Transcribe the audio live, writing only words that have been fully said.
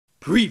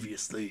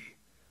Previously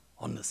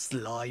on the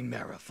Sly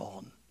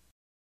Marathon.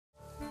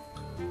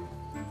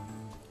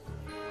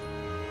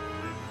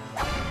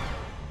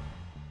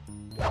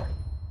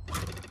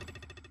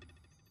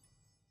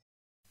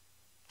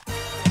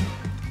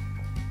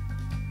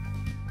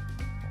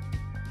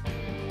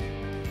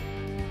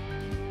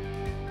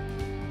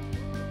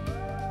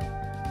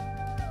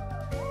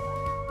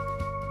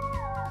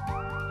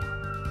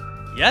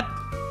 Yep,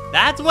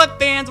 that's what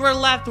fans were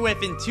left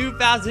with in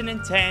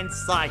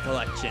 2010's Sly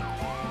Collection.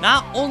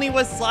 Not only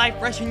was Sly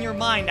fresh in your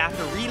mind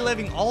after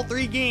reliving all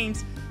three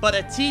games, but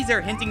a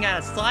teaser hinting at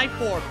a Sly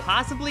 4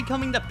 possibly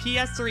coming to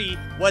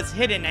PS3 was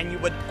hidden and you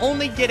would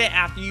only get it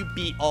after you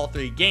beat all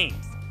three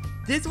games.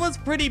 This was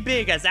pretty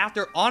big as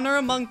after Honor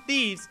Among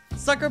Thieves,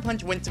 Sucker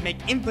Punch went to make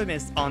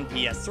Infamous on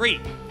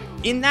PS3.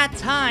 In that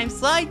time,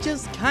 Sly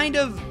just kind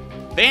of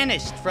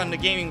vanished from the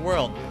gaming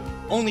world,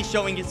 only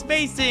showing his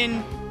face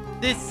in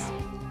this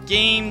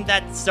game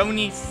that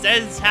Sony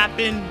says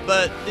happened,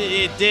 but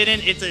it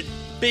didn't. It's a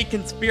big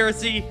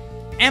conspiracy,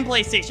 and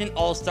PlayStation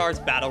All-Stars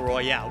Battle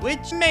Royale,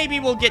 which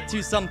maybe we'll get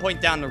to some point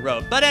down the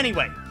road. But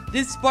anyway,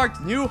 this sparked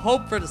new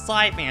hope for the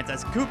Sly fans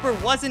as Cooper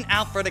wasn't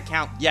out for the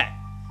count yet.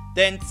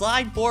 Then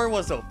Sly 4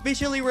 was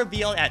officially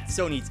revealed at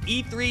Sony's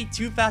E3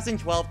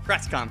 2012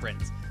 press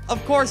conference.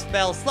 Of course,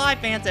 fellow Sly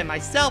fans and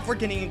myself were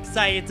getting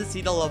excited to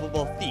see the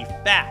lovable thief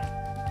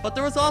back. But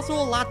there was also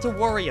a lot to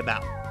worry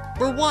about.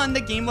 For one,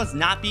 the game was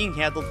not being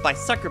handled by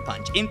Sucker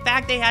Punch. In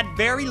fact, they had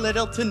very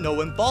little to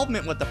no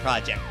involvement with the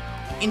project.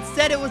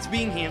 Instead, it was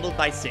being handled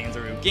by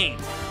Sanzaru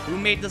Games, who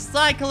made the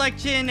Sly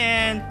Collection,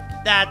 and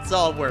that's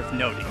all worth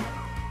noting.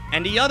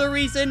 And the other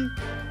reason?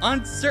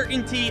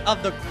 Uncertainty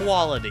of the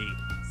quality.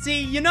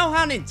 See, you know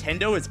how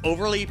Nintendo is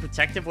overly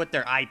protective with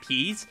their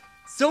IPs?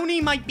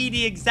 Sony might be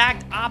the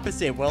exact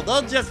opposite, where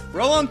they'll just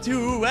throw them to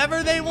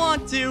whoever they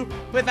want to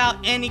without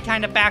any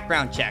kind of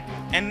background check.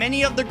 And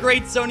many of the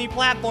great Sony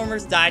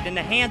platformers died in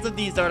the hands of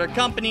these other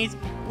companies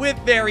with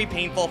very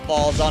painful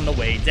falls on the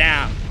way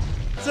down.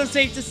 So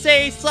safe to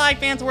say, Sly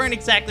fans weren't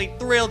exactly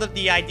thrilled at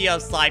the idea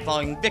of Sly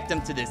falling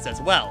victim to this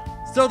as well,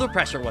 so the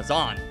pressure was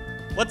on.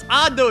 What's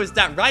odd though is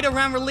that right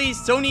around release,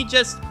 Sony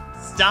just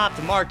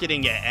stopped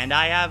marketing it, and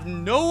I have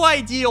no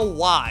idea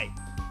why.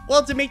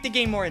 Well, to make the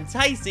game more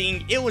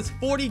enticing, it was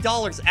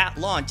 $40 at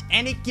launch,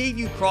 and it gave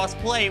you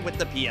cross-play with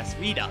the PS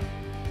Vita.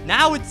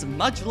 Now it's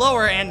much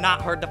lower and not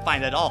hard to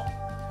find at all,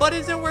 but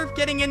is it worth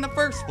getting in the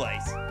first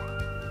place?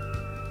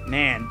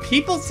 Man,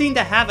 people seem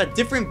to have a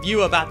different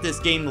view about this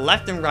game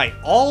left and right,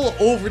 all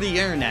over the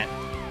internet.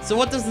 So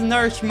what does the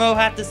Nourishmo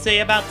have to say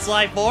about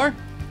Sly 4?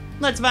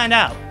 Let's find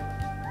out.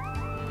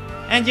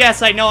 And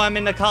yes, I know I'm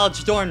in the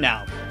college dorm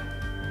now.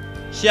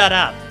 Shut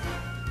up.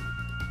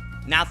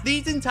 Now,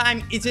 Thieves in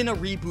Time isn't a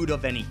reboot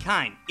of any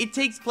kind. It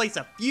takes place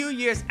a few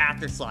years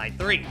after Sly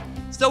 3.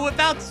 So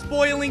without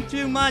spoiling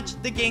too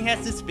much, the gang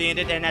has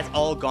disbanded and has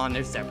all gone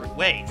their separate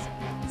ways.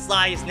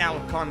 Sly is now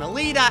with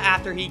Carmelita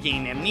after he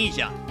gained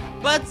amnesia.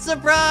 But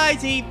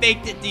surprise, he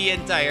faked it the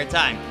entire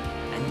time.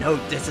 And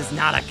note, this is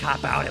not a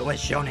cop-out, it was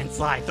shown in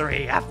Sly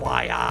 3,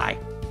 FYI.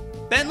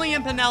 Bentley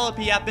and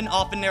Penelope have been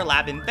off in their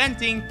lab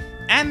inventing,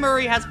 and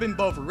Murray has been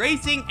both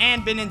racing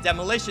and been in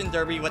demolition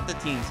derby with the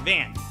team's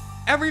van.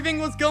 Everything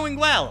was going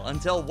well,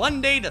 until one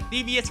day the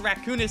Thievius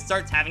Raccoonist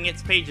starts having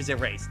its pages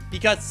erased,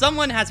 because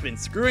someone has been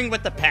screwing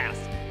with the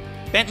past.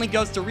 Bentley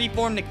goes to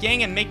reform the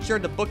gang and make sure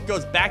the book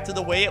goes back to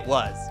the way it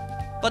was.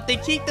 But they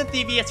keep the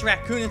Thievius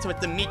Raccoonist with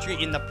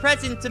Dimitri in the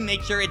present to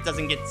make sure it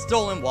doesn't get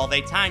stolen while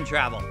they time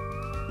travel.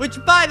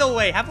 Which, by the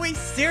way, have we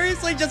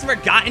seriously just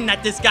forgotten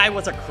that this guy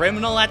was a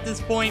criminal at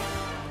this point?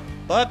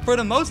 But for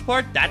the most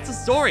part, that's the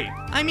story.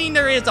 I mean,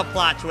 there is a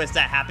plot twist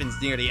that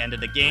happens near the end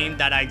of the game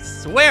that I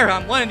swear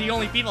I'm one of the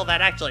only people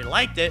that actually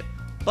liked it,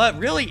 but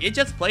really, it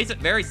just plays it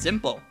very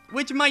simple,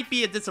 which might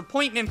be a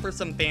disappointment for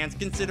some fans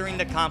considering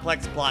the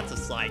complex plots of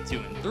Sly 2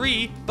 and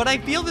 3, but I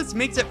feel this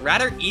makes it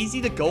rather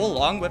easy to go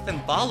along with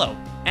and follow.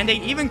 And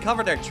they even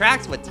cover their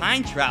tracks with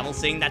time travel,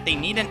 saying that they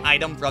need an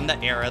item from the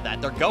era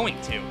that they're going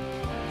to.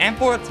 And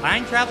for a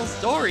time travel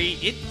story,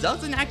 it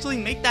doesn't actually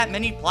make that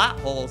many plot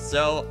holes,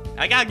 so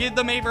I gotta give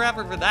them A for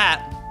effort for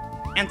that.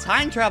 And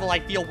time travel, I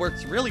feel,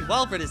 works really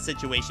well for this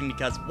situation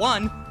because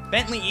 1,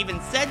 Bentley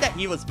even said that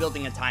he was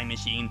building a time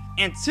machine,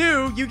 and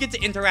 2, you get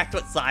to interact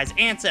with Sly's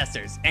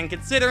ancestors, and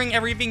considering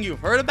everything you've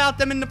heard about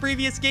them in the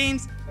previous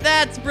games,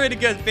 that's pretty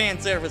good fan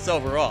service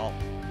overall.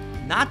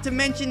 Not to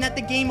mention that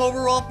the game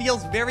overall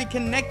feels very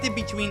connected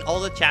between all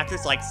the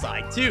chapters like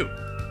Sly 2.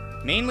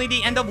 Mainly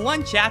the end of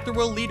one chapter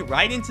will lead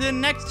right into the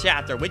next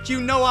chapter, which you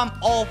know I'm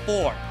all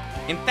for.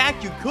 In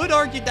fact, you could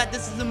argue that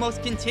this is the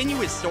most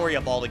continuous story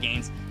of all the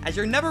games, as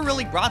you're never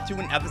really brought to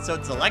an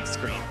episode select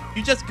screen.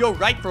 You just go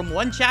right from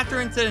one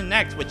chapter into the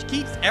next, which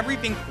keeps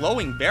everything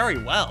flowing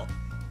very well.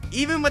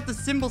 Even with the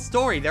simple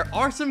story, there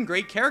are some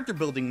great character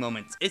building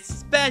moments,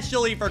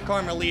 especially for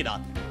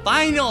Carmelita,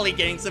 finally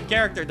getting some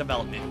character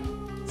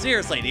development.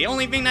 Seriously, the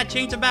only thing that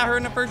changed about her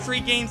in the first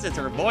 3 games is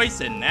her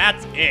voice, and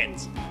that's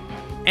it.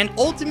 And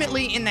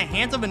ultimately, in the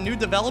hands of a new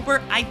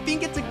developer, I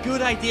think it's a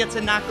good idea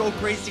to not go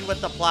crazy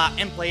with the plot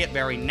and play it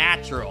very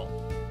natural.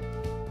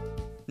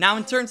 Now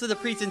in terms of the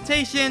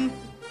presentation,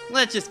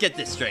 let's just get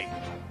this straight.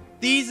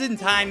 Thieves in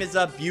Time is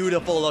a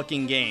beautiful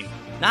looking game.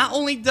 Not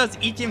only does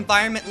each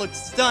environment look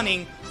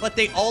stunning, but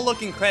they all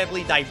look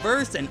incredibly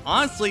diverse and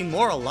honestly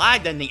more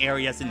alive than the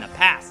areas in the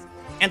past.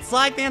 And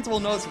Sly fans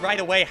will notice right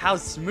away how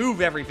smooth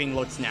everything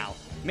looks now,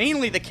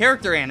 mainly the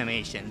character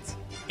animations.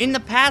 In the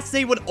past,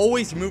 they would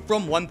always move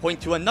from one point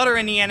to another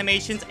in the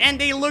animations,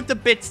 and they looked a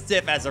bit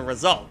stiff as a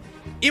result.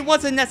 It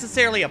wasn't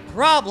necessarily a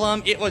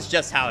problem, it was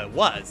just how it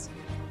was.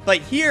 But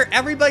here,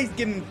 everybody's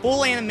given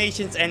full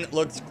animations and it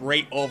looks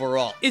great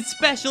overall,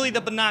 especially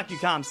the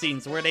Binocucom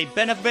scenes where they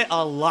benefit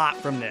a lot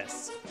from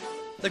this.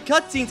 The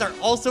cutscenes are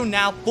also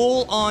now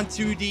full-on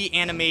 2D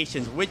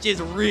animations, which is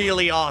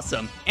really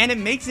awesome, and it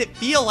makes it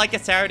feel like a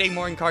Saturday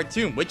morning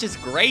cartoon, which is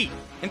great.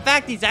 In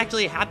fact, these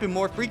actually happen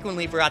more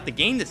frequently throughout the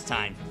game this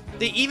time.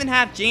 They even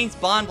have James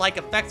Bond-like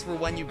effects for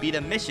when you beat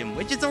a mission,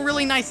 which is a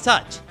really nice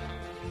touch.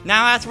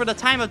 Now as for the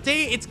time of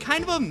day, it's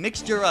kind of a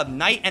mixture of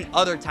night and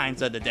other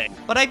times of the day,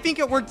 but I think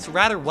it works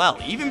rather well,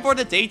 even for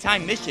the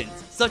daytime missions,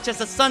 such as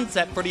the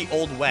sunset for the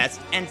Old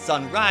West and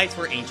sunrise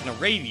for Ancient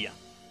Arabia.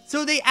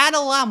 So they add a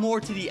lot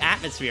more to the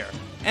atmosphere.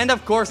 And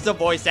of course the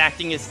voice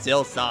acting is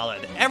still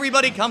solid.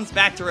 Everybody comes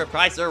back to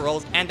reprise their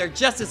roles and they're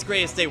just as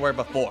great as they were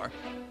before.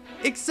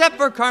 Except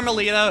for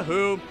Carmelita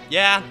who,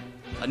 yeah,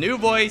 a new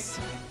voice,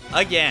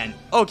 again.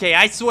 Okay,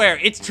 I swear,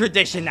 it's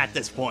tradition at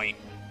this point.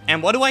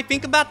 And what do I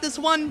think about this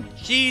one?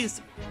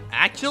 She's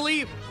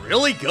actually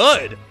really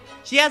good.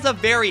 She has a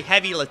very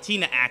heavy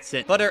Latina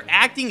accent, but her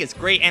acting is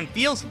great and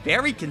feels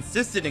very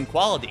consistent in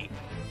quality.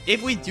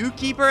 If we do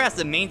keep her as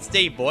the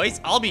mainstay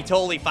voice, I'll be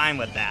totally fine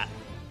with that.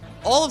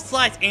 All of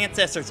Sly's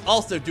ancestors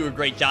also do a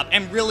great job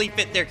and really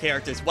fit their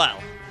characters well.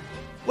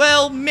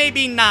 Well,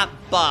 maybe not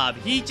Bob,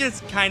 he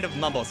just kind of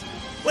mumbles.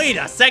 Wait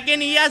a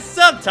second, he has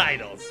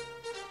subtitles!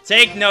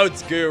 Take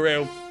notes,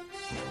 Guru.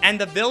 And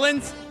the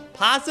villains?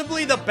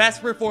 Possibly the best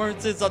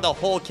performances of the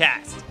whole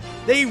cast.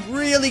 They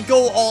really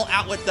go all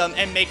out with them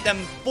and make them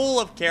full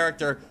of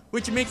character,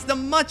 which makes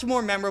them much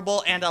more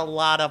memorable and a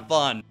lot of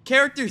fun.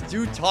 Characters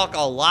do talk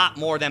a lot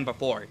more than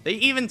before. They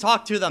even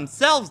talk to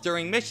themselves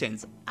during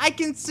missions. I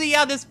can see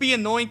how this be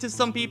annoying to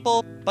some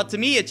people, but to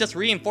me it just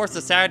reinforced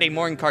the Saturday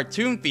morning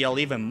cartoon feel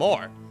even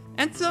more.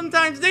 And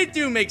sometimes they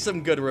do make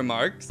some good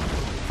remarks.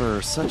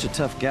 For such a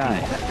tough guy,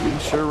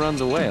 he sure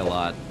runs away a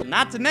lot.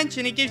 Not to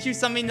mention it gives you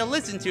something to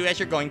listen to as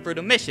you're going through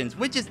the missions,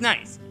 which is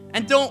nice.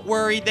 And don't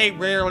worry, they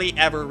rarely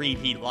ever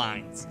repeat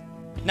lines.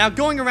 Now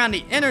going around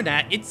the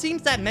internet, it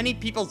seems that many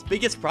people's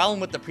biggest problem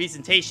with the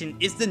presentation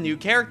is the new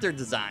character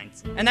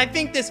designs. And I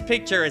think this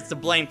picture is to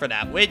blame for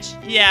that, which,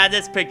 yeah,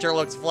 this picture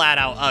looks flat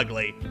out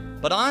ugly.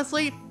 But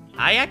honestly,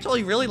 I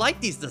actually really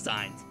like these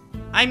designs.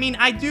 I mean,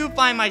 I do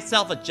find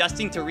myself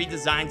adjusting to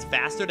redesigns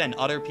faster than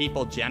other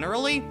people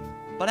generally,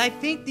 but I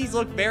think these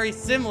look very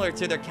similar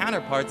to their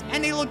counterparts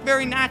and they look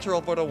very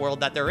natural for the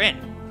world that they're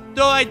in.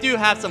 Though I do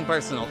have some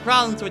personal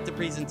problems with the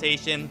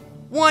presentation.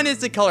 One is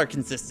the color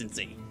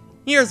consistency.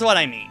 Here's what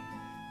I mean.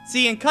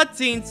 See, in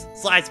cutscenes,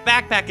 Sly's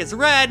backpack is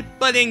red,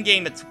 but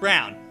in-game it's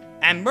brown.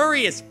 And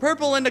Murray is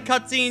purple in the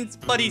cutscenes,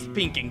 but he's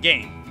pink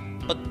in-game.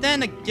 But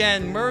then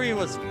again, Murray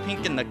was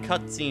pink in the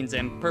cutscenes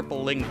and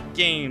purple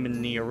in-game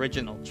in the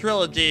original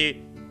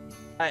trilogy.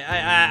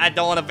 I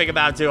don't want to think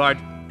about it too hard.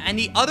 And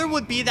the other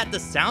would be that the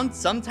sound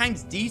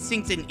sometimes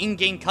desyncs in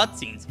in-game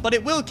cutscenes, but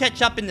it will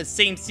catch up in the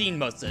same scene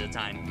most of the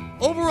time.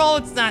 Overall,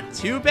 it's not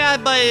too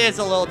bad, but it is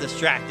a little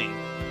distracting.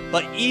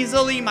 But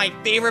easily my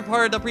favorite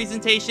part of the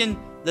presentation,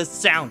 the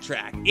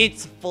soundtrack.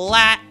 It's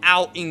flat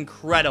out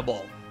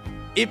incredible.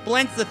 It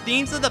blends the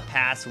themes of the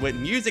past with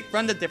music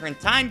from the different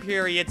time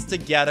periods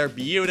together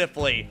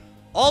beautifully.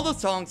 All the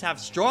songs have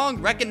strong,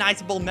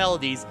 recognizable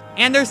melodies,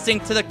 and they're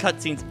synced to the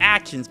cutscene's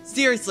actions.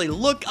 Seriously,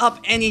 look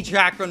up any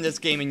track from this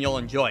game and you'll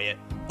enjoy it.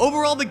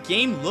 Overall, the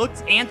game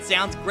looks and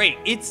sounds great.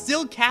 It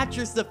still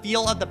captures the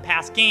feel of the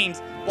past games,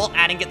 while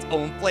adding its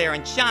own flair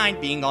and shine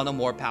being on a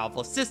more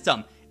powerful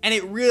system, and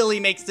it really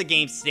makes the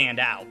game stand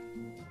out.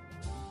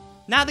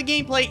 Now the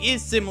gameplay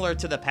is similar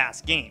to the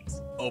past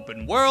games.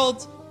 Open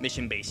worlds,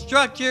 mission-based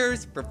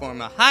structures,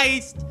 perform a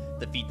heist,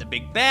 defeat the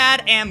big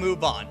bad, and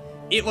move on.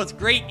 It was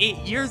great 8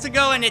 years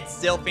ago and it's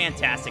still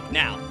fantastic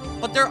now,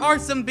 but there are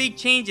some big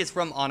changes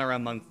from Honor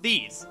Among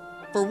Thieves.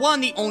 For one,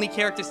 the only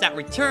characters that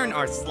return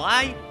are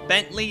Sly,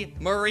 Bentley,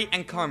 Murray,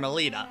 and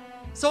Carmelita.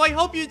 So I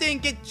hope you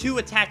didn't get too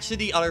attached to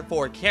the other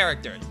 4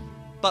 characters.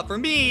 But for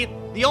me,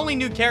 the only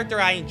new character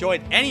I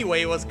enjoyed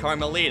anyway was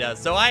Carmelita,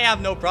 so I have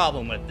no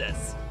problem with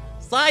this.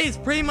 Sly is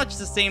pretty much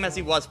the same as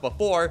he was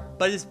before,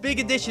 but his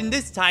big addition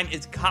this time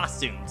is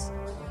costumes.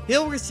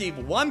 He'll receive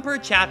 1 per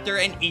chapter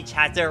and each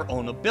has their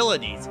own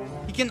abilities.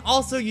 He can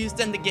also use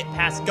them to get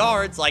past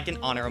guards like in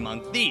Honor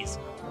Among Thieves,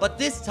 but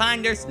this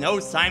time there's no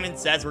Simon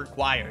Says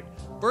required.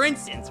 For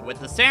instance, with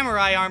the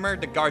samurai armor,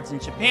 the guards in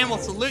Japan will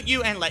salute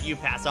you and let you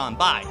pass on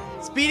by,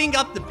 speeding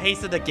up the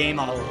pace of the game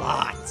a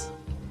lot.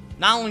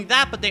 Not only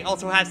that, but they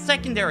also have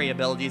secondary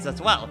abilities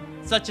as well,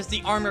 such as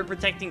the armor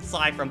protecting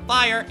Sly from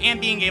fire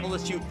and being able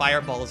to shoot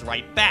fireballs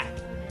right back.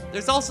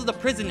 There's also the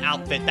prison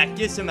outfit that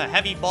gives him a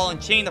heavy ball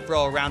and chain to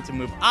throw around to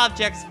move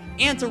objects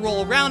and to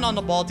roll around on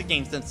the ball to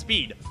gain some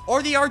speed,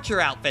 or the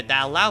archer outfit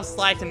that allows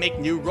Sly to make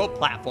new rope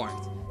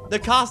platforms. The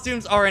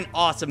costumes are an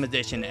awesome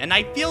addition, and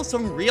I feel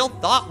some real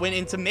thought went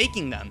into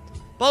making them,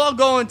 but I'll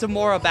go into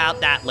more about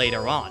that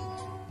later on.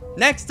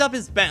 Next up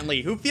is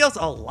Bentley, who feels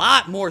a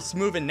lot more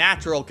smooth and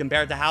natural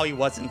compared to how he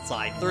was in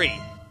Sly 3,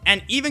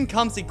 and even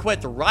comes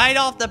equipped right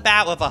off the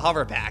bat with a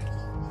hover pack.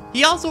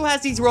 He also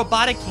has these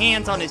robotic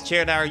hands on his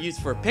chair that are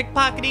used for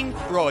pickpocketing,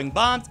 throwing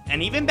bombs,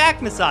 and even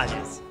back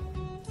massages.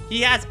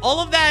 He has all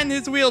of that in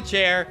his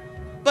wheelchair,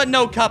 but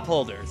no cup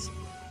holders.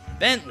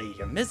 Bentley,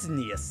 you're missing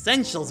the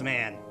essentials,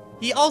 man.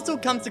 He also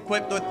comes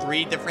equipped with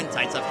 3 different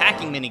types of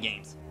hacking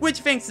minigames, which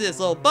thanks to this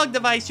little bug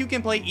device you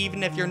can play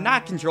even if you're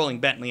not controlling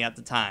Bentley at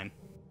the time.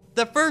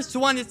 The first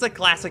one is the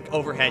classic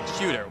overhead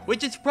shooter,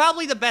 which is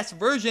probably the best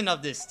version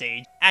of this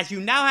stage, as you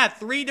now have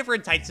 3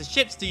 different types of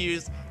ships to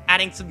use,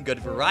 adding some good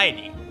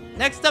variety.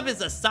 Next up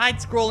is a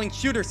side-scrolling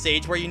shooter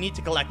stage where you need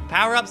to collect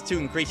power-ups to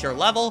increase your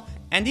level,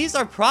 and these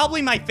are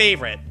probably my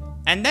favorite.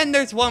 And then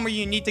there's one where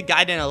you need to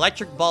guide an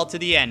electric ball to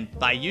the end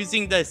by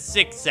using the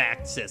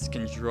 6-axis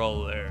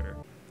controller.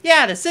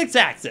 Yeah, the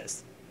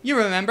 6-axis. You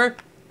remember,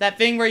 that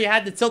thing where you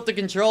had to tilt the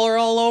controller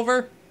all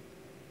over?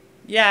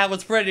 Yeah, it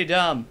was pretty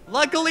dumb.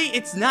 Luckily,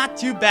 it's not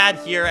too bad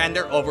here and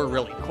they're over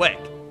really quick.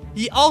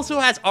 He also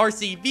has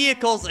RC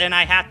vehicles, and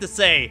I have to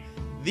say,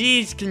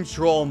 these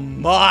control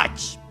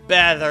much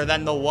better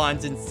than the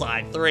ones in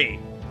Sly 3.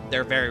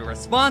 They're very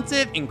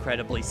responsive,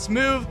 incredibly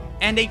smooth,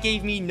 and they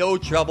gave me no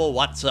trouble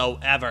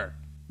whatsoever.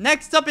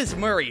 Next up is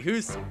Murray,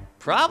 who's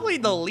probably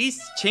the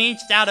least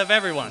changed out of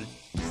everyone.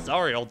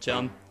 Sorry, old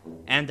chum.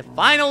 And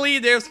finally,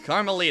 there's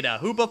Carmelita,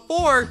 who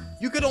before,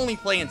 you could only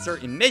play in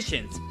certain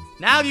missions.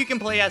 Now you can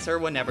play as her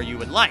whenever you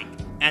would like.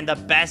 And the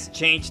best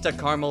change to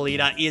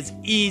Carmelita is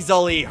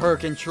easily her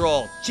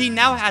control. She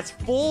now has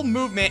full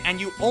movement and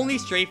you only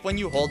strafe when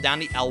you hold down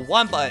the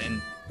L1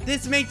 button.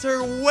 This makes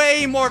her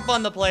way more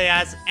fun to play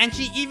as, and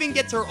she even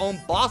gets her own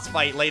boss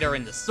fight later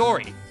in the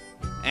story.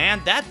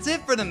 And that's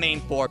it for the main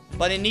 4,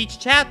 but in each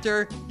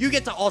chapter, you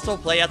get to also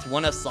play as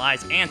one of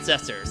Sly's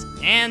ancestors.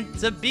 And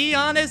to be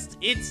honest,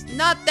 it's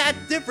not that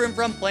different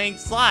from playing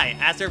Sly,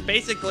 as they're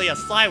basically a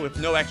Sly with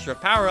no extra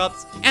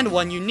power-ups and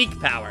 1 unique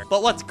power.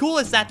 But what's cool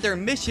is that their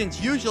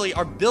missions usually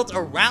are built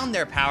around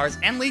their powers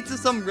and lead to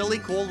some really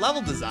cool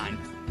level design,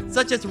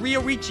 such as Sly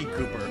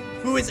Cooper,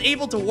 who is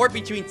able to warp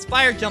between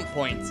spire jump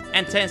points,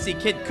 and Tennessee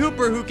Kid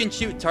Cooper, who can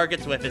shoot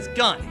targets with his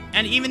gun,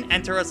 and even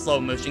enter a slow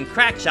motion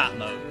crack shot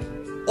mode.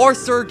 Or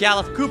Sir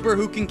Gallup Cooper,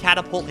 who can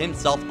catapult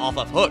himself off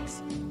of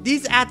hooks.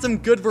 These add some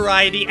good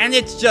variety, and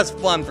it's just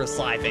fun for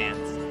Sly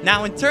fans.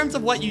 Now, in terms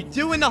of what you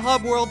do in the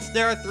hub worlds,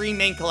 there are 3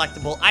 main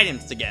collectible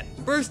items to get.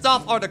 First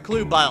off are the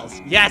clue bottles.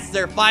 Yes,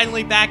 they're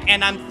finally back,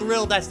 and I'm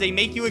thrilled as they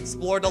make you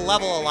explore the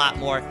level a lot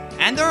more,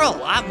 and they're a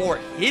lot more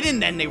hidden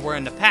than they were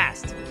in the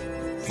past.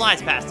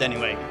 Sly's past,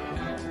 anyway.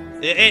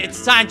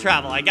 It's time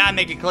travel, I gotta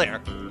make it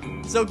clear.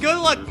 So good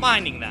luck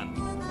finding them.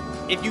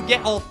 If you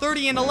get all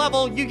 30 in a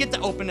level, you get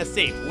to open a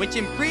safe, which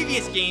in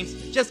previous games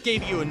just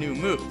gave you a new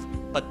move.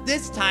 But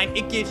this time,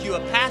 it gives you a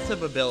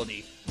passive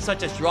ability,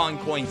 such as drawing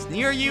coins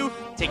near you,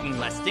 taking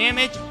less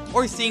damage,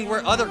 or seeing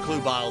where other clue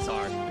bottles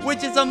are,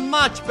 which is a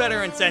much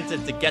better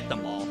incentive to get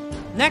them all.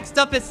 Next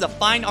up is the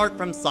fine art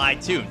from Sly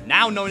 2,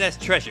 now known as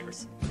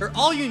treasures. They're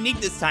all unique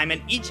this time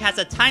and each has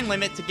a time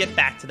limit to get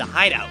back to the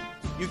hideout.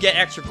 You get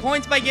extra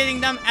coins by getting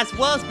them, as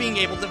well as being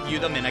able to view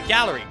them in a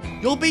gallery.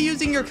 You'll be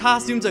using your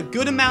costumes a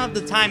good amount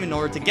of the time in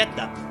order to get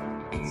them.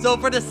 So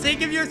for the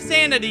sake of your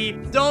sanity,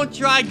 don't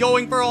try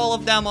going for all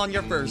of them on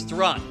your first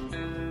run.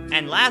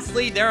 And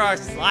lastly, there are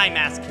Sly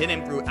masks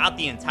hidden throughout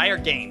the entire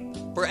game.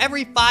 For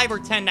every 5 or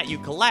 10 that you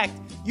collect,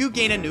 you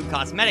gain a new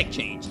cosmetic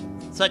change,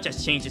 such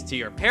as changes to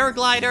your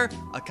paraglider,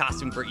 a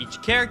costume for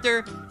each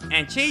character,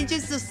 and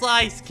changes to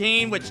Sly's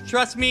cane, which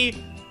trust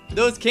me,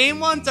 those cane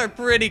ones are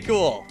pretty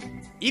cool.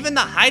 Even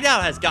the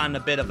hideout has gotten a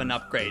bit of an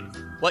upgrade.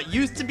 What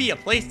used to be a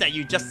place that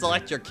you just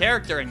select your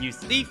character and use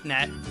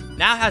ThiefNet,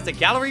 now has a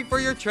gallery for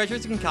your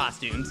treasures and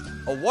costumes,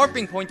 a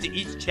warping point to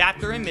each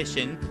chapter and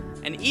mission,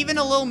 and even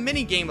a little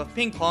mini game of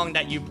ping pong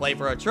that you play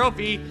for a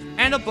trophy,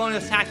 and a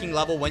bonus hacking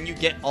level when you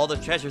get all the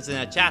treasures in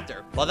a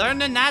chapter. But other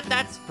than that,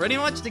 that's pretty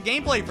much the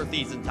gameplay for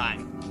Thieves in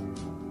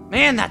Time.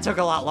 Man, that took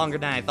a lot longer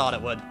than I thought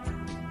it would.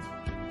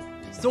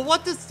 So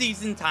what does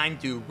Thieves in Time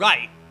do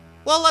right?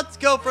 Well, let's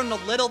go from the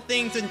little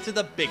things into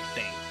the big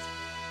things.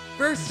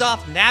 First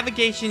off,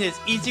 navigation is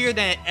easier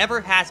than it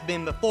ever has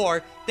been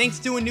before, thanks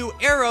to a new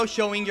arrow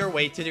showing your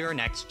way to your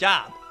next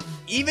job.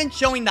 Even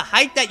showing the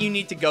height that you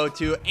need to go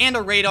to, and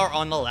a radar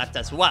on the left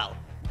as well.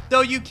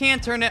 Though you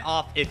can turn it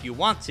off if you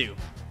want to.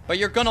 But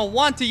you're gonna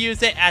want to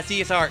use it, as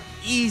these are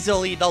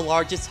easily the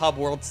largest hub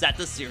worlds that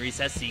the series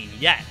has seen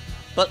yet.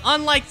 But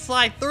unlike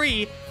Sly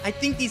 3, I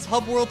think these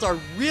hub worlds are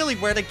really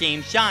where the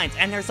game shines,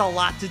 and there's a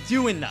lot to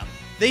do in them.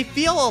 They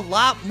feel a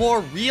lot more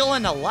real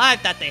and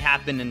alive than they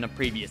have been in the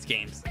previous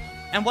games.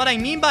 And what I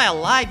mean by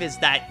alive is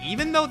that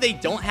even though they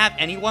don't have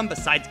anyone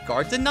besides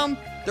guards in them,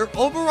 Their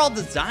overall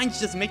designs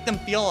just make them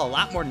feel a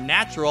lot more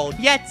natural,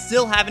 yet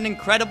still have an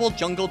incredible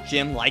jungle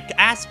gym-like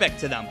aspect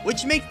to them,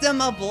 which makes them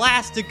a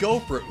blast to go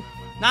through.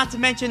 Not to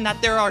mention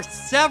that there are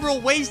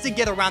several ways to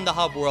get around the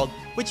hub world,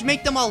 which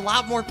make them a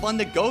lot more fun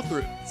to go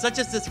through, such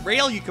as this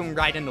rail you can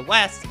ride in the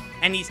west,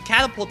 and these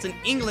catapults in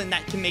England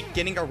that can make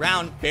getting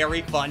around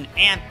very fun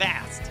and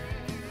fast.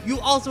 You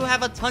also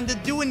have a ton to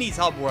do in these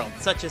hub worlds,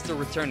 such as the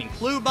returning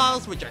clue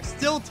bottles, which are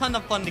still a ton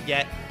of fun to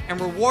get, and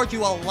reward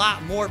you a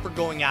lot more for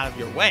going out of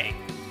your way.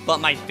 But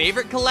my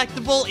favorite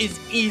collectible is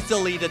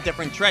easily the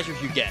different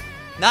treasures you get.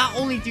 Not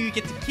only do you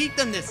get to keep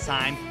them this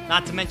time,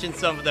 not to mention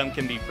some of them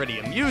can be pretty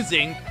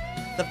amusing,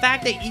 the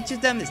fact that each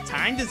of them is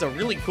timed is a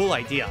really cool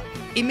idea.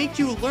 It makes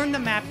you learn the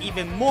map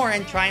even more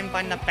and try and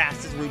find the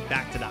fastest route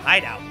back to the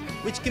hideout,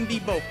 which can be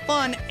both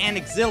fun and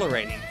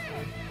exhilarating.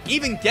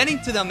 Even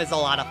getting to them is a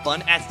lot of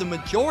fun, as the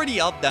majority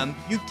of them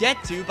you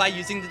get to by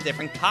using the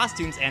different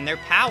costumes and their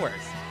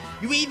powers.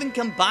 You even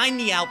combine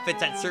the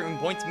outfits at certain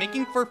points,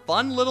 making for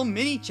fun little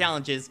mini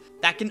challenges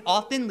that can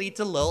often lead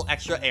to little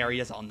extra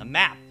areas on the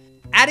map,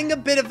 adding a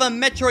bit of a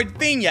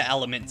Metroidvania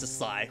element to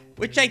Sly,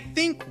 which I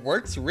think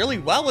works really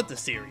well with the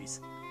series.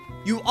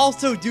 You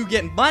also do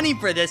get money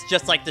for this,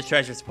 just like the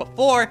treasures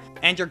before,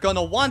 and you're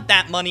gonna want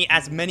that money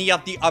as many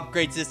of the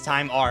upgrades this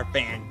time are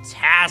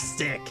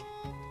fantastic.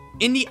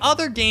 In the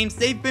other games,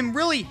 they've been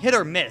really hit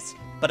or miss,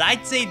 but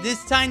I'd say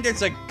this time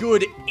there's a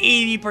good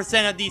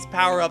 80% of these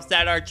power-ups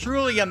that are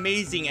truly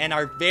amazing and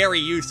are very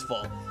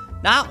useful.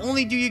 Not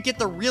only do you get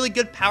the really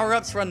good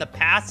power-ups from the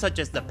past, such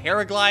as the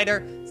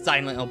paraglider,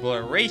 silent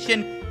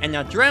obliteration, and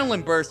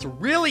adrenaline burst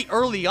really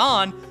early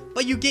on,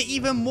 but you get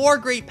even more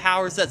great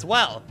powers as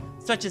well,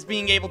 such as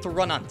being able to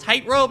run on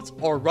tight ropes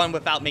or run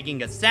without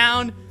making a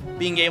sound,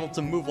 being able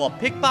to move while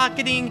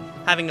pickpocketing,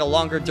 having a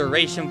longer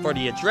duration for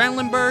the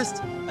adrenaline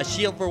burst, a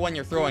shield for when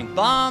you're throwing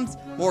bombs,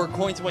 more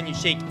coins when you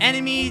shake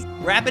enemies,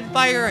 rapid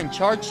fire and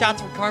charge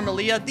shots for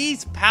Carmelia.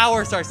 These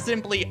powers are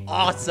simply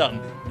awesome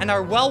and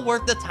are well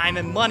worth the time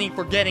and money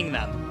for getting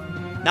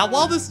them. Now,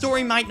 while the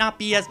story might not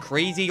be as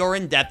crazy or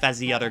in-depth as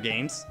the other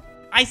games,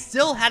 I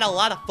still had a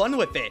lot of fun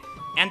with it,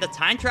 and the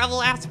time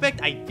travel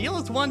aspect I feel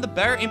is one of the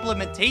better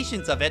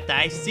implementations of it that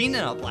I've seen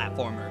in a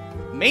platformer.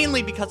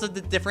 Mainly because of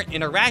the different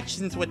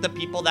interactions with the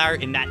people that are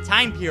in that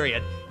time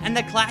period, and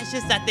the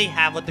clashes that they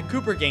have with the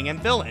Cooper gang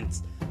and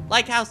villains.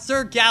 Like how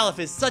Sir Galuf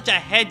is such a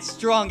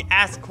headstrong,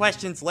 ask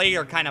questions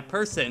later kind of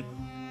person,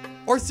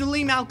 or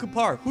Suleim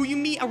Al-Kupar, who you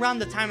meet around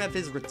the time of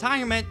his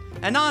retirement,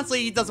 and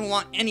honestly he doesn't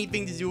want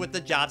anything to do with the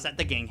jobs that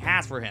the gang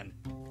has for him.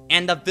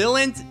 And the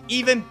villains,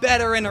 even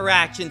better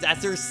interactions,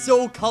 as they're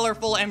so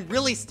colorful and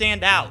really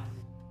stand out.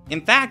 In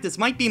fact, this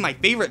might be my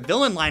favorite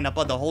villain lineup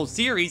of the whole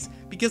series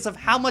because of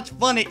how much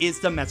fun it is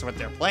to mess with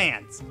their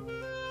plans.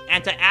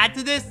 And to add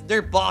to this,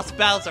 their boss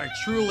battles are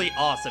truly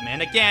awesome,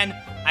 and again,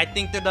 I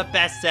think they're the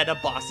best set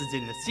of bosses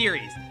in the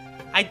series.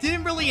 I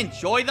didn't really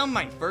enjoy them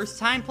my first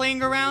time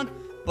playing around,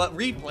 but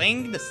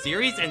replaying the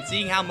series and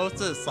seeing how most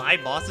of the Sly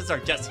bosses are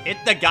just hit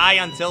the guy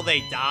until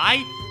they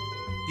die,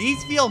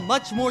 these feel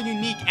much more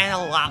unique and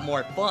a lot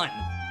more fun.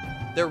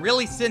 They're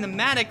really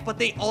cinematic, but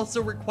they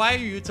also require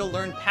you to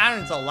learn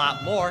patterns a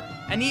lot more,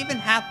 and even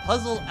have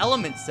puzzle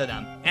elements to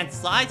them, and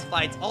Sly's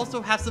fights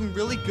also have some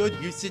really good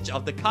usage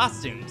of the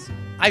costumes.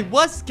 I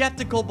was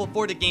skeptical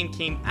before the game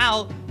came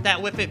out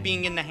that with it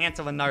being in the hands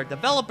of another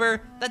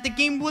developer, that the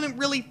game wouldn't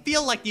really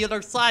feel like the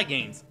other Sly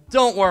games.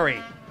 Don't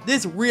worry,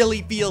 this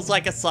really feels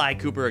like a Sly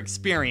Cooper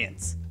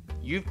experience.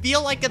 You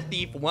feel like a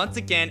thief once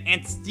again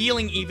and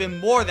stealing even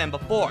more than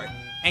before,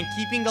 and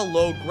keeping a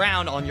low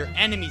ground on your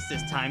enemies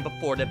this time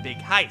before the big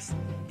heist.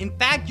 In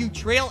fact, you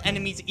trail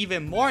enemies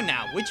even more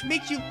now, which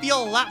makes you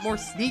feel a lot more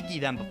sneaky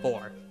than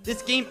before.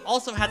 This game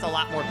also has a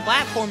lot more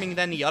platforming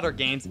than the other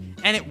games,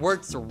 and it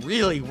works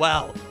really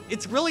well.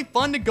 It's really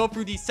fun to go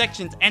through these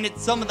sections, and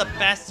it's some of the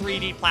best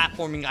 3D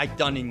platforming I've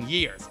done in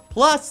years.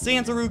 Plus,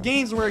 Sanzaru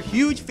Games were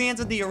huge fans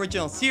of the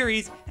original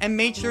series, and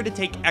made sure to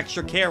take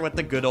extra care with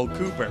the good old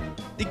Cooper.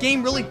 The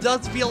game really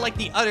does feel like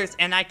the others,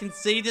 and I can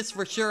say this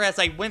for sure as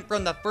I went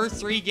from the first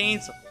 3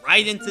 games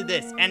right into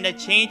this, and the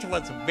change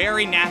was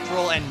very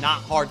natural and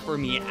not hard for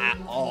me at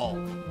all.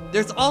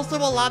 There's also a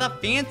lot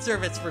of fan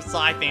service for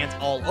Sly fans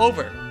all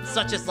over,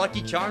 such as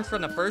Lucky Charms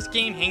from the first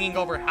game hanging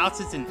over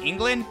houses in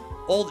England,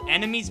 old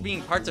enemies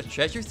being parts of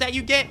treasures that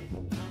you get,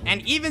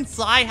 and even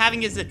Sly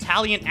having his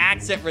Italian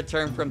accent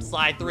return from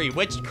Sly 3,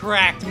 which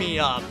cracked me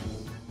up.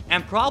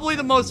 And probably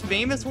the most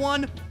famous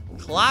one,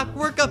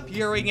 Clockwork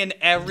appearing in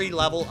every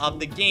level of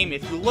the game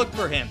if you look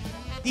for him.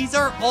 These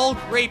are all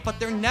great, but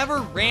they're never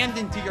rammed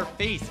into your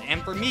face,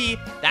 and for me,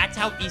 that's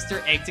how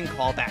Easter eggs and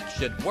callbacks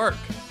should work.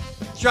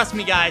 Trust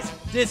me guys,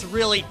 this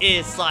really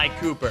is Sly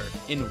Cooper,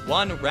 in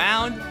one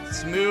round,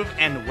 smooth,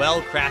 and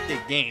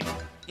well-crafted game.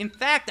 In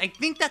fact, I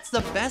think that's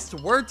the best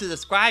word to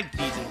describe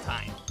Thieves in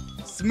Time.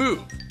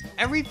 Smooth.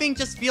 Everything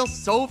just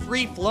feels so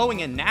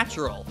free-flowing and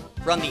natural.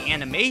 From the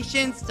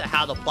animations, to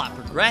how the plot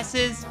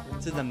progresses,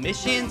 to the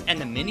missions and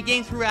the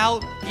minigames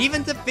throughout,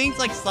 even to things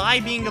like Sly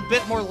being a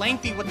bit more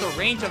lengthy with the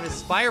range of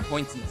his fire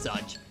points and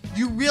such.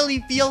 You really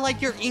feel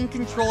like you're in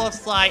control of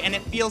Sly, and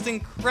it feels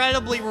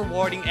incredibly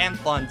rewarding and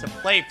fun to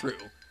play through.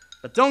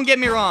 But don't get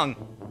me wrong,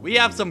 we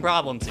have some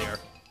problems here.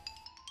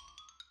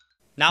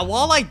 Now,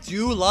 while I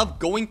do love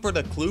going for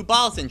the clue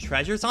balls and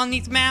treasures on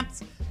these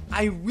maps,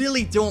 I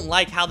really don't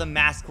like how the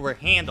masks were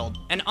handled,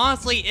 and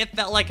honestly, it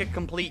felt like a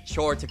complete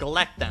chore to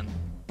collect them.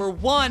 For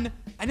one,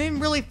 I didn't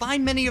really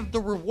find many of the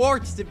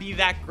rewards to be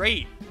that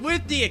great,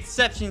 with the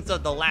exceptions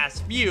of the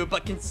last few,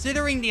 but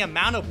considering the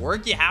amount of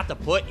work you have to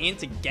put in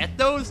to get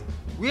those,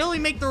 really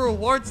make the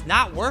rewards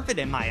not worth it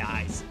in my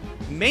eyes.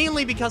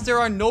 Mainly because there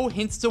are no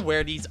hints to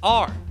where these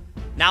are.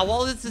 Now,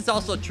 while this is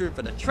also true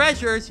for the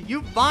treasures,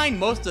 you find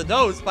most of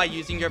those by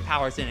using your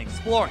powers in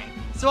exploring,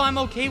 so I'm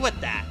okay with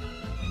that.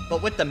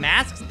 But with the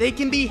masks, they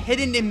can be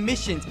hidden in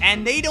missions,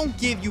 and they don't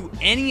give you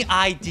any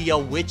idea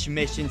which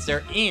missions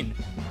they're in.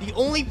 The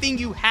only thing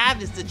you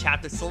have is the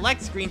chapter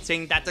select screen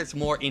saying that there's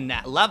more in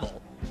that level.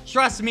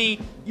 Trust me,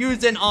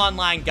 use an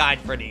online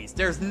guide for these.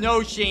 There's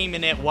no shame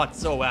in it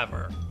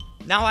whatsoever.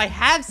 Now, I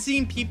have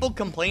seen people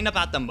complain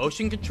about the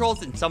motion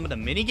controls in some of the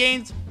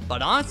minigames,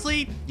 but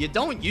honestly, you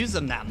don't use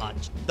them that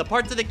much. The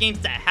parts of the games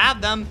that have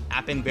them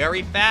happen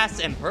very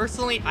fast, and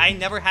personally, I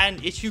never had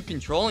an issue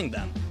controlling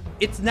them.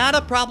 It's not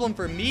a problem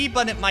for me,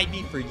 but it might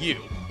be for you.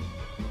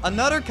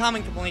 Another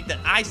common complaint that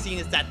I've seen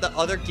is that the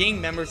other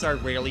gang members are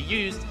rarely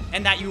used,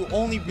 and that you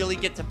only really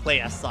get to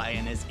play as Sly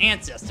and his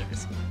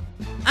ancestors.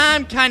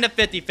 I'm kinda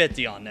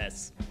 50-50 on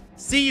this.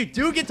 See, you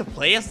do get to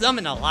play as them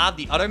in a lot of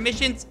the other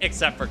missions,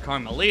 except for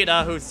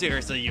Carmelita, who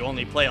seriously you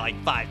only play like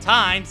 5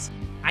 times.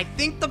 I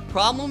think the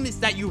problem is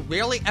that you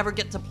rarely ever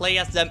get to play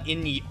as them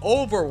in the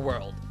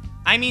overworld.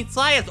 I mean,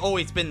 Sly has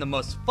always been the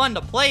most fun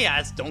to play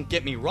as, don't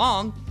get me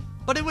wrong,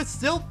 but it was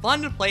still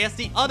fun to play as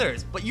the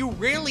others, but you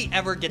rarely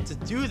ever get to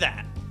do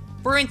that.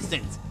 For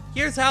instance,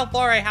 here's how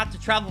far I have to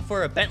travel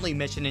for a Bentley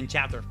mission in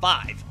Chapter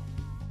 5.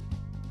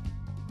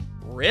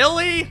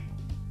 Really?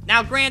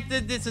 Now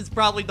granted, this is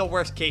probably the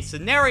worst case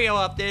scenario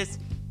of this,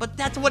 but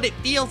that's what it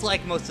feels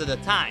like most of the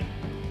time.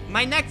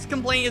 My next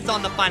complaint is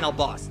on the final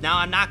boss. Now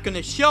I'm not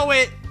gonna show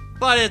it,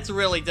 but it's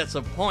really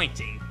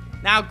disappointing.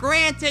 Now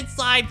granted,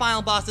 Sly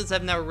final bosses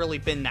have never really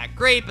been that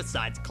great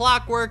besides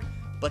Clockwork,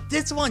 but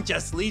this one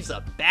just leaves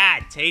a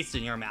bad taste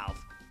in your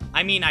mouth.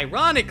 I mean,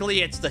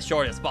 ironically, it's the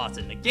shortest boss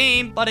in the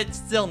game, but it's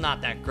still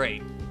not that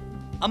great.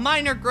 A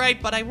minor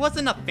gripe, but I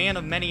wasn't a fan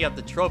of many of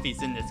the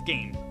trophies in this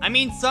game. I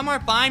mean, some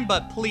are fine,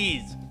 but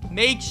please,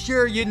 make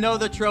sure you know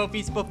the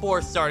trophies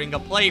before starting a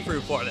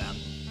playthrough for them.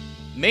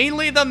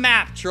 Mainly the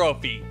map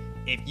trophy.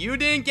 If you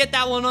didn't get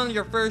that one on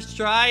your first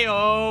try,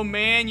 oh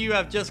man, you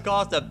have just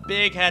caused a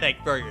big headache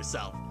for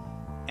yourself.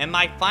 And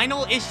my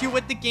final issue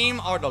with the game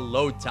are the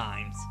load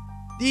times.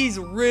 These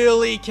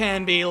really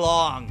can be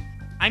long.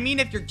 I mean,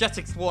 if you're just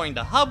exploring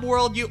the hub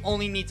world, you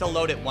only need to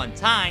load it one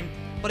time,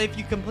 but if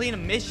you complete a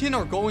mission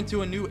or go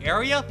into a new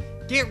area,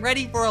 get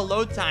ready for a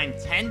load time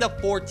 10 to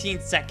 14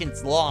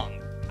 seconds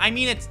long. I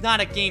mean, it's not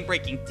a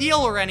game-breaking deal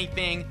or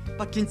anything,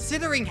 but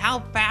considering how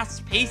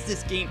fast-paced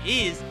this game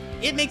is,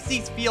 it makes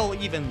these feel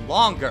even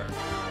longer.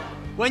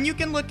 When you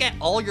can look at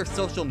all your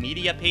social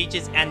media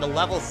pages and the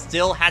level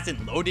still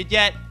hasn't loaded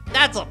yet,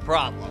 that's a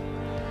problem.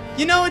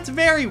 You know, it's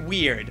very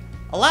weird.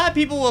 A lot of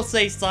people will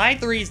say Sly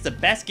 3 is the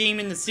best game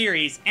in the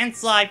series, and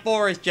Sly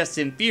 4 is just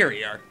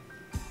inferior.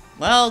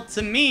 Well,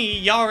 to me,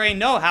 you already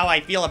know how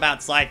I feel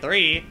about Sly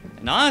 3,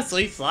 and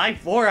honestly, Sly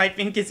 4 I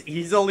think is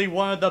easily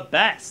one of the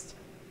best.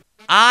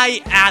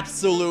 I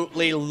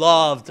absolutely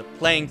loved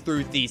playing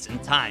through Thieves in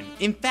time.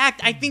 In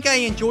fact, I think I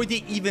enjoyed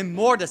it even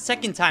more the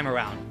second time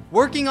around.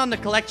 Working on the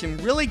collection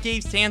really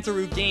gave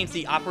Sanzaru Games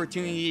the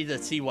opportunity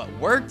to see what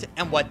worked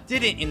and what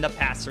didn't in the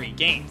past 3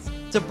 games,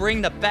 to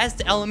bring the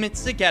best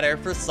elements together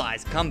for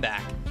Sly's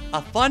comeback.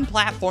 A fun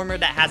platformer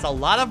that has a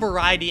lot of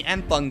variety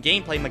and fun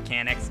gameplay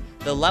mechanics,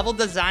 the level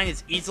design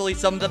is easily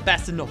some of the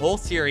best in the whole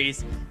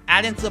series,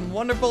 add in some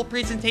wonderful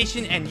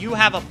presentation and you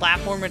have a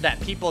platformer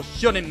that people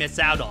shouldn't miss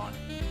out on.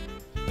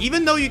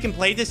 Even though you can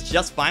play this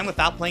just fine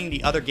without playing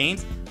the other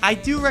games, I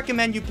do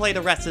recommend you play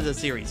the rest of the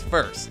series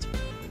first.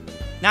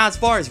 Now, as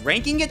far as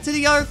ranking it to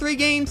the other 3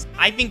 games,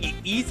 I think it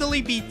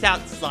easily beats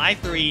out Sly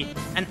 3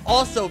 and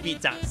also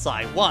beats out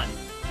Sly 1.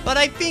 But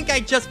I think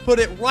I just put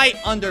it right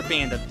under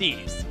Band of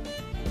Thieves.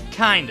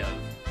 Kind of.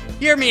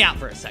 Hear me out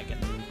for a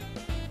second.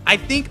 I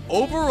think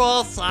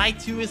overall Sly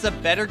 2 is a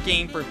better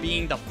game for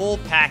being the full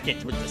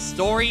package with the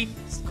story,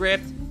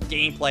 script,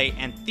 gameplay,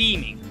 and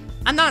theming.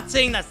 I'm not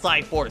saying that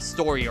Sly 4's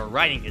story or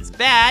writing is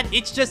bad,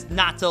 it's just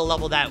not to the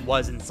level that it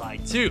was in Sly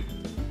 2.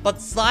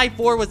 But Sly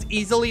 4 was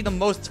easily the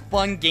most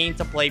fun game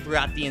to play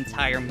throughout the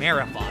entire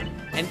marathon.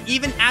 And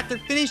even after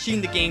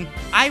finishing the game,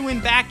 I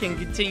went back and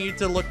continued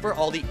to look for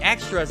all the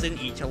extras in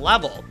each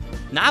level.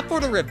 Not for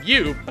the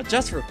review, but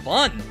just for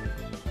fun.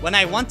 When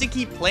I want to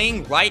keep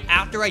playing right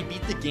after I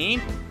beat the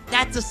game,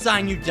 that's a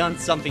sign you've done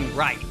something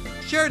right.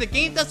 Sure, the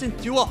game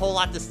doesn't do a whole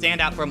lot to stand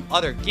out from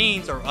other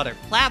games or other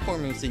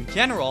platformers in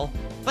general,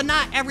 but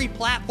not every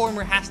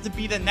platformer has to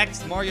be the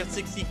next Mario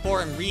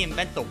 64 and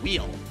reinvent the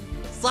wheel.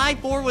 Sly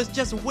 4 was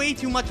just way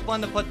too much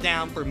fun to put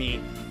down for me,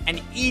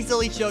 and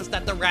easily shows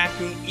that the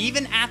raccoon,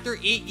 even after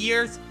 8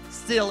 years,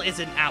 still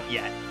isn't out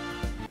yet.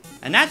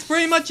 And that's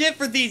pretty much it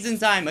for Thieves in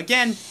Time.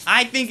 Again,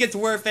 I think it's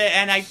worth it,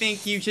 and I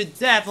think you should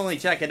definitely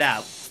check it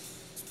out.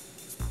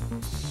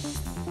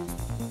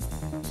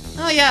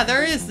 Oh yeah,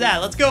 there is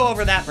that. Let's go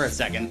over that for a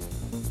second.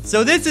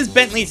 So this is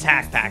Bentley's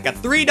Hack Pack, a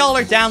 $3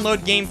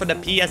 download game for the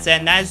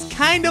PSN that is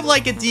kind of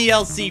like a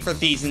DLC for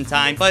Thieves in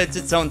Time, but it's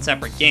its own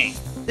separate game.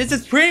 This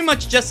is pretty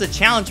much just a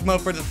challenge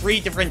mode for the 3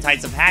 different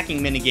types of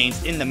hacking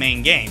minigames in the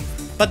main game.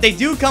 But they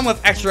do come with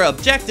extra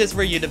objectives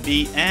for you to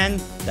beat, and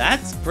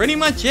that's pretty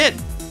much it.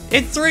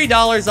 It's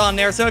 $3 on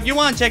there, so if you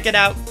want to check it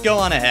out, go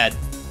on ahead.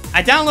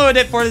 I downloaded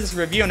it for this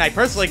review and I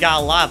personally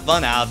got a lot of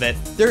fun out of it.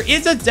 There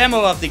is a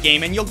demo of the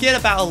game and you'll get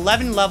about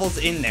 11 levels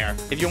in there.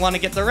 If you want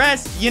to get the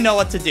rest, you know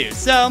what to do,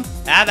 so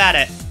have at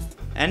it.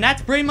 And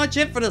that's pretty much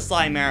it for the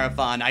Sly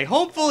Marathon. I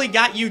hopefully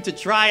got you to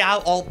try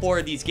out all 4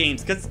 of these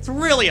games because it's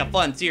really a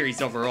fun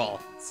series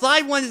overall.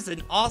 Sly 1 is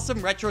an awesome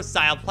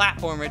retro-style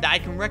platformer that I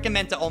can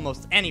recommend to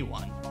almost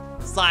anyone.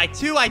 Sly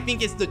 2 I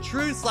think is the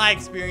true Sly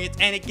experience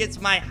and it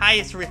gets my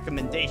highest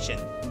recommendation.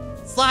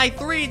 Sly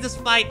 3,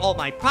 despite all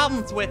my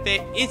problems with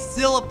it, is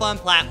still a fun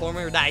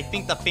platformer that I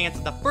think the fans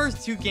of the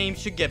first 2 games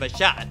should give a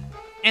shot.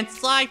 And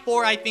Sly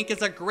 4 I think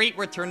is a great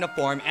return to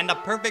form and the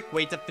perfect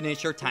way to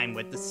finish your time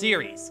with the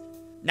series.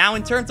 Now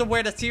in terms of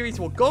where the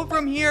series will go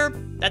from here,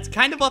 that's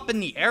kind of up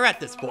in the air at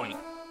this point.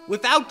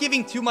 Without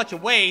giving too much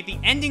away, the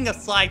ending of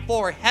Sly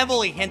 4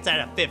 heavily hints at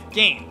a 5th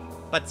game.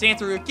 But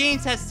Santaru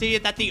Games has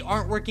stated that they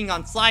aren't working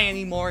on Sly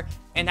anymore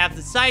and have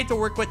decided to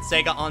work with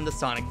Sega on the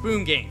Sonic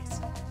Boom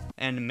games.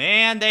 And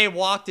man, they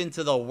walked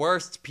into the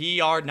worst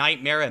PR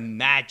nightmare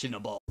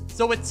imaginable.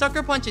 So with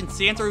Sucker Punch and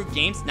Santaru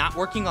Games not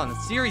working on the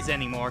series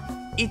anymore,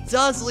 it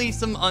does leave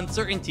some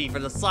uncertainty for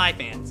the Sly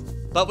fans.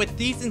 But with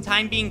Thieves in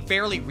Time being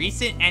fairly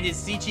recent and his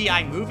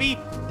CGI movie,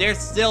 there's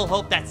still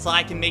hope that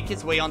Sly can make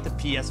his way onto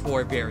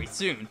PS4 very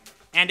soon.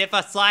 And if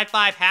a Sly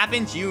 5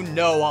 happens, you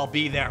know I'll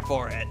be there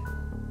for it.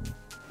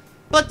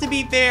 But to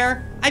be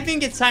fair, I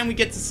think it's time we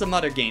get to some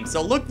other games,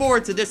 so look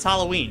forward to this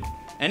Halloween.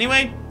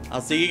 Anyway,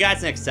 I'll see you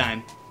guys next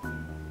time.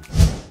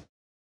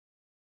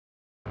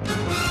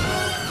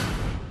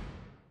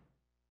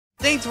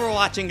 Thanks for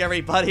watching,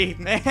 everybody.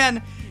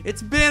 Man,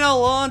 it's been a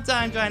long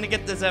time trying to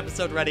get this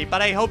episode ready,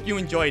 but I hope you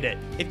enjoyed it.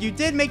 If you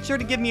did, make sure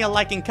to give me a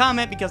like and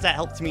comment because that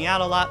helps me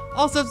out a lot.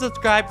 Also,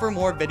 subscribe for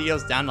more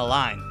videos down the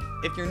line.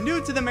 If you're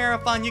new to the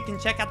marathon, you can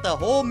check out the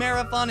whole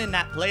marathon in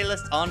that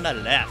playlist on the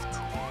left.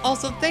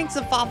 Also, thanks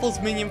to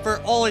Fopple's Minion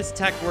for all his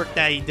tech work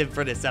that he did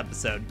for this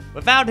episode.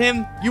 Without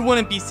him, you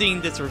wouldn't be seeing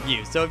this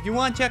review, so if you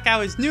want to check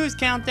out his news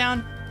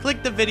countdown,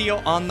 click the video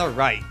on the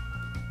right.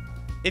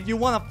 If you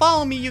want to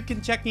follow me, you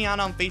can check me out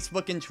on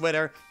Facebook and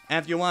Twitter,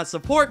 and if you want to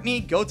support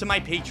me, go to my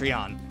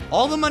Patreon.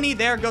 All the money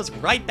there goes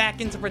right back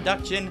into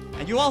production,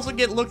 and you also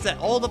get looks at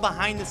all the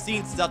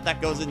behind-the-scenes stuff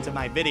that goes into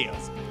my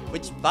videos.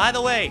 Which, by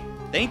the way,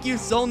 thank you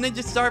Soul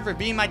Ninja Star for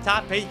being my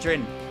top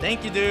patron.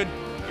 Thank you, dude.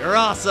 You're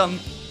awesome.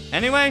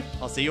 Anyway,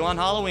 I'll see you on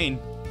Halloween.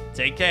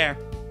 Take care.